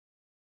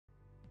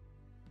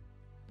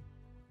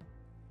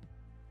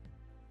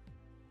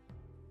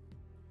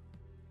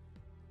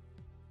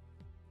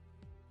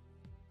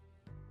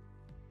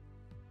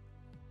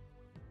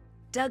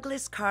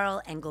Douglas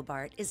Carl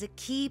Engelbart is a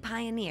key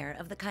pioneer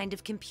of the kind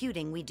of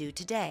computing we do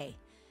today.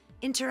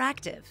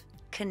 Interactive,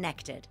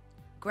 connected,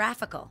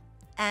 graphical,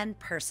 and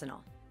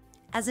personal.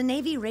 As a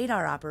Navy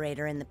radar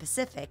operator in the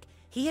Pacific,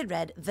 he had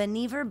read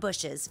Vannevar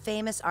Bush's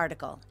famous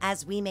article,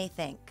 As We May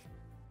Think.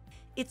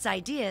 Its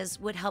ideas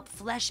would help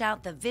flesh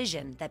out the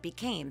vision that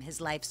became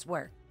his life's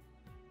work.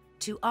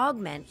 To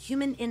augment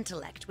human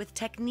intellect with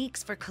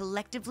techniques for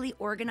collectively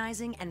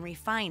organizing and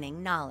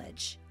refining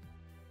knowledge.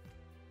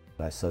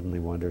 I suddenly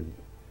wondered,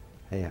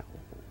 hey,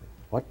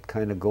 what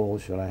kind of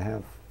goals should I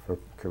have for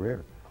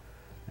career?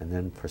 And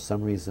then for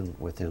some reason,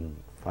 within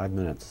 5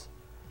 minutes,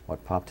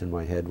 what popped in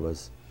my head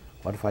was,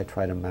 what if I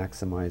try to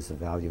maximize the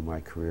value my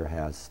career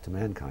has to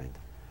mankind?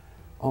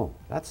 Oh,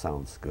 that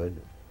sounds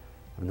good.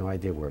 I have no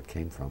idea where it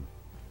came from.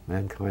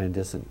 Mankind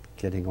isn't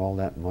getting all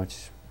that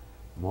much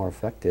more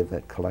effective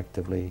at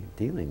collectively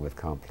dealing with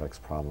complex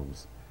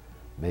problems.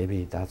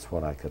 Maybe that's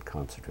what I could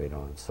concentrate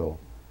on. So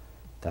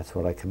that's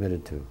what I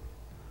committed to.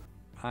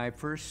 I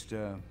first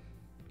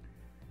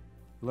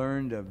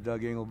learned of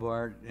Doug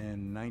Engelbart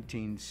in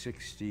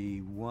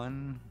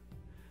 1961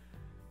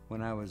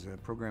 when I was a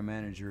program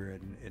manager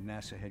at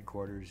NASA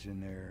headquarters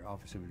in their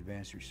Office of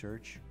Advanced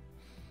Research.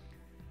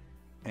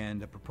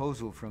 And a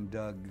proposal from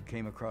Doug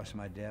came across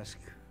my desk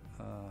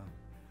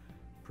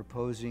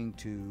proposing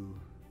to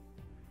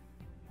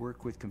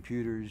work with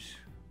computers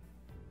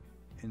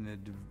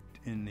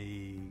in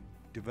the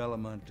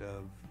development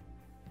of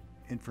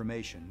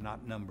information,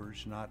 not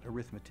numbers, not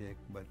arithmetic,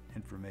 but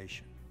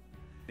information.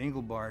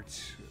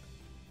 Engelbart's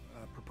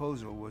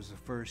proposal was the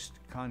first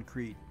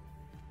concrete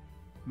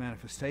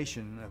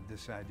manifestation of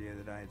this idea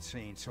that I had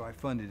seen, so I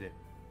funded it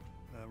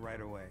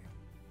right away.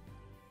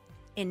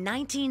 In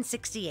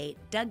 1968,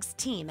 Doug's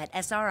team at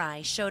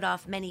SRI showed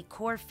off many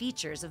core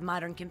features of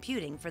modern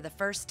computing for the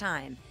first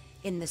time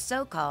in the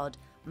so-called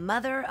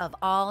mother of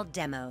all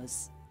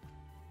demos.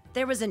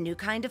 There was a new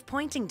kind of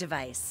pointing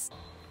device.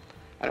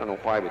 I don't know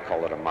why we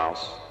call it a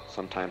mouse.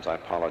 Sometimes I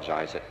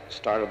apologize. It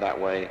started that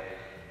way,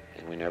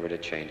 and we never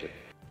did change it.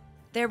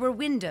 There were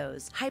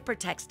windows,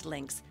 hypertext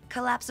links,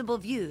 collapsible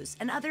views,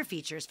 and other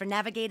features for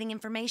navigating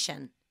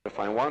information.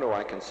 If I want to,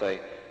 I can say,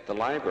 the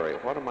library,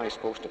 what am I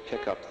supposed to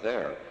pick up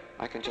there?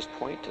 I can just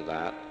point to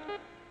that,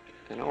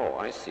 and oh,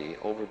 I see,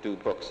 overdue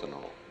books and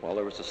all. Well,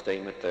 there was a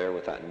statement there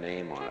with that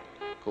name on it.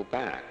 Go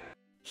back.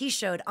 He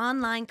showed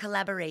online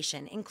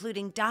collaboration,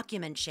 including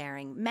document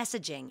sharing,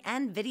 messaging,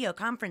 and video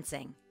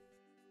conferencing.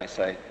 I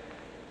say,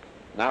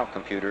 now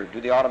computer,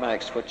 do the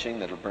automatic switching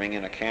that'll bring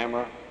in a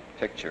camera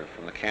picture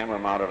from the camera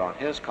mounted on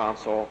his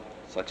console,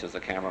 such as the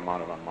camera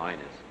mounted on mine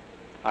is.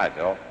 Hi,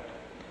 Bill.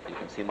 You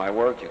can see my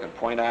work, you can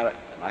point at it,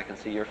 and I can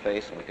see your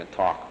face, and we can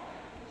talk.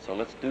 So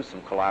let's do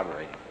some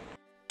collaborating.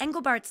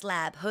 Engelbart's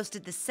lab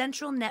hosted the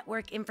Central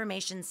Network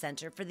Information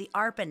Center for the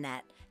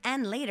ARPANET,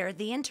 and later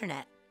the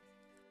Internet.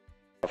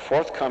 A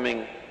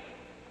forthcoming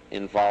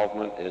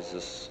involvement is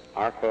this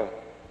ARPA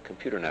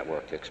computer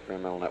network, the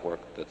experimental network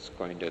that's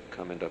going to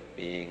come into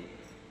being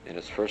in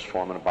its first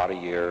form in about a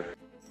year.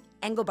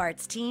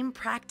 Engelbart's team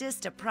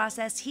practiced a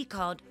process he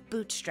called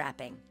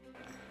bootstrapping.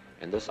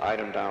 And this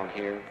item down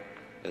here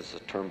is the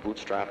term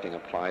bootstrapping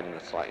applied in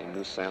a slightly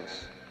new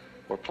sense.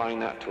 We're applying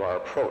that to our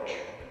approach,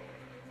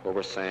 where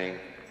we're saying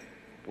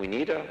we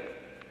need a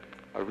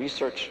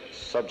research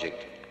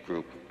subject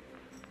group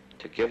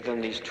to give them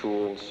these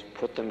tools,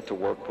 put them to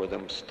work with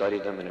them, study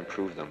them, and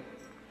improve them.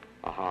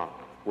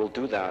 We'll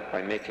do that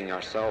by making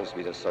ourselves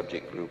be the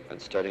subject group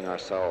and studying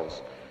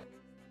ourselves.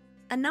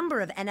 A number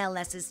of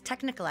NLS's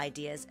technical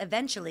ideas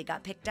eventually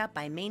got picked up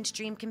by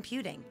mainstream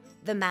computing: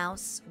 the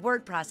mouse,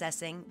 word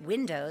processing,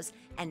 Windows,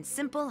 and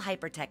simple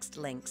hypertext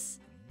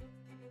links.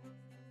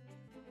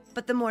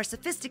 But the more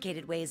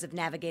sophisticated ways of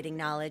navigating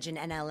knowledge in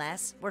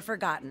NLS were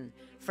forgotten,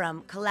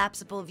 from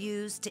collapsible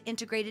views to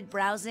integrated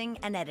browsing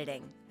and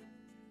editing.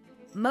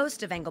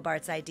 Most of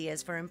Engelbart's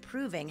ideas for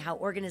improving how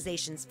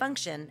organizations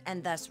function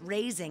and thus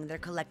raising their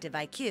collective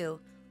IQ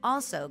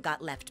also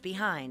got left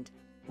behind.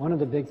 One of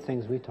the big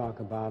things we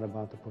talk about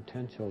the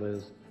potential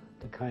is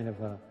the kind of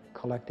a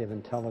collective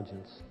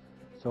intelligence.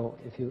 So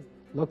if you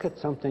look at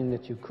something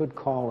that you could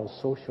call a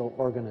social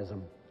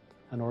organism,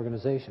 an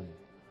organization,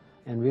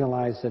 and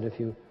realize that if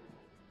you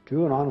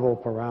drew an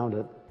envelope around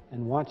it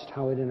and watched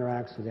how it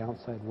interacts with the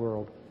outside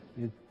world,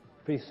 you'd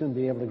pretty soon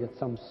be able to get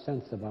some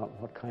sense about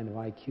what kind of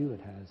IQ it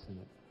has in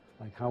it.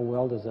 Like how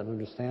well does it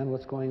understand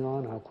what's going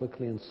on, how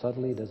quickly and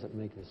subtly does it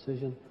make a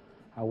decision,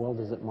 how well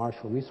does it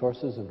marshal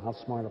resources, and how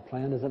smart a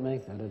plan does it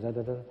make,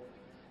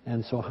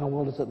 And so how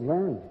well does it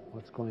learn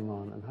what's going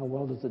on, and how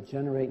well does it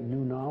generate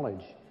new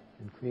knowledge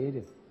and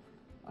creative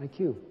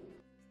IQ.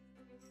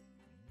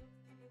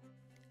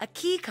 A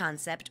key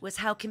concept was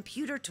how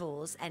computer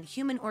tools and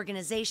human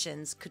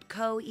organizations could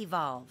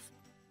co-evolve.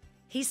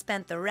 He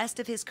spent the rest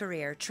of his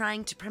career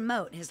trying to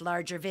promote his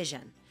larger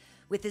vision.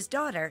 With his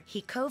daughter,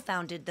 he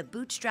co-founded the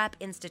Bootstrap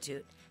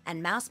Institute,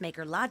 and mouse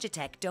maker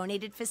Logitech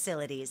donated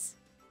facilities.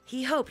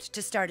 He hoped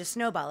to start a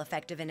snowball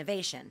effect of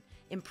innovation,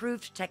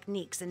 improved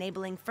techniques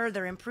enabling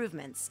further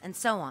improvements, and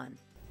so on.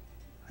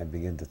 I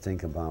began to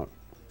think about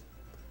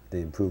the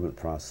improvement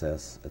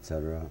process,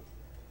 etc.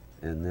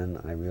 And then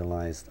I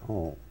realized,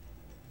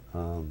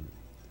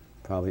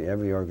 probably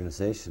every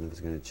organization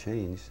that's going to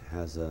change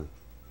has a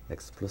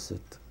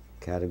explicit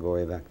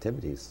category of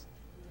activities.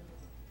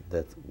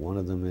 That one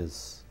of them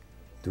is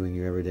doing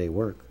your everyday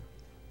work,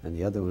 and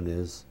the other one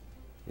is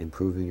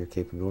improving your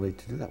capability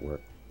to do that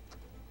work.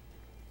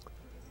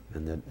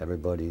 And that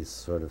everybody's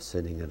sort of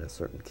sitting at a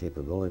certain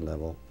capability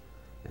level,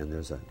 and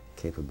there's a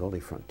capability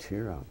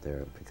frontier out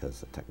there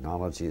because the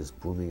technology is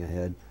booming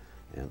ahead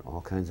and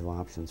all kinds of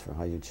options for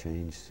how you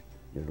change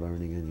your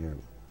learning and your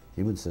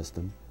human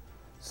system.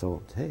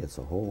 So, hey, it's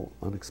a whole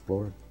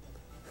unexplored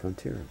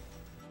frontier.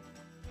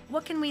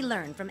 What can we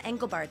learn from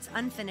Engelbart's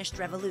unfinished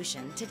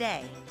revolution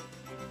today?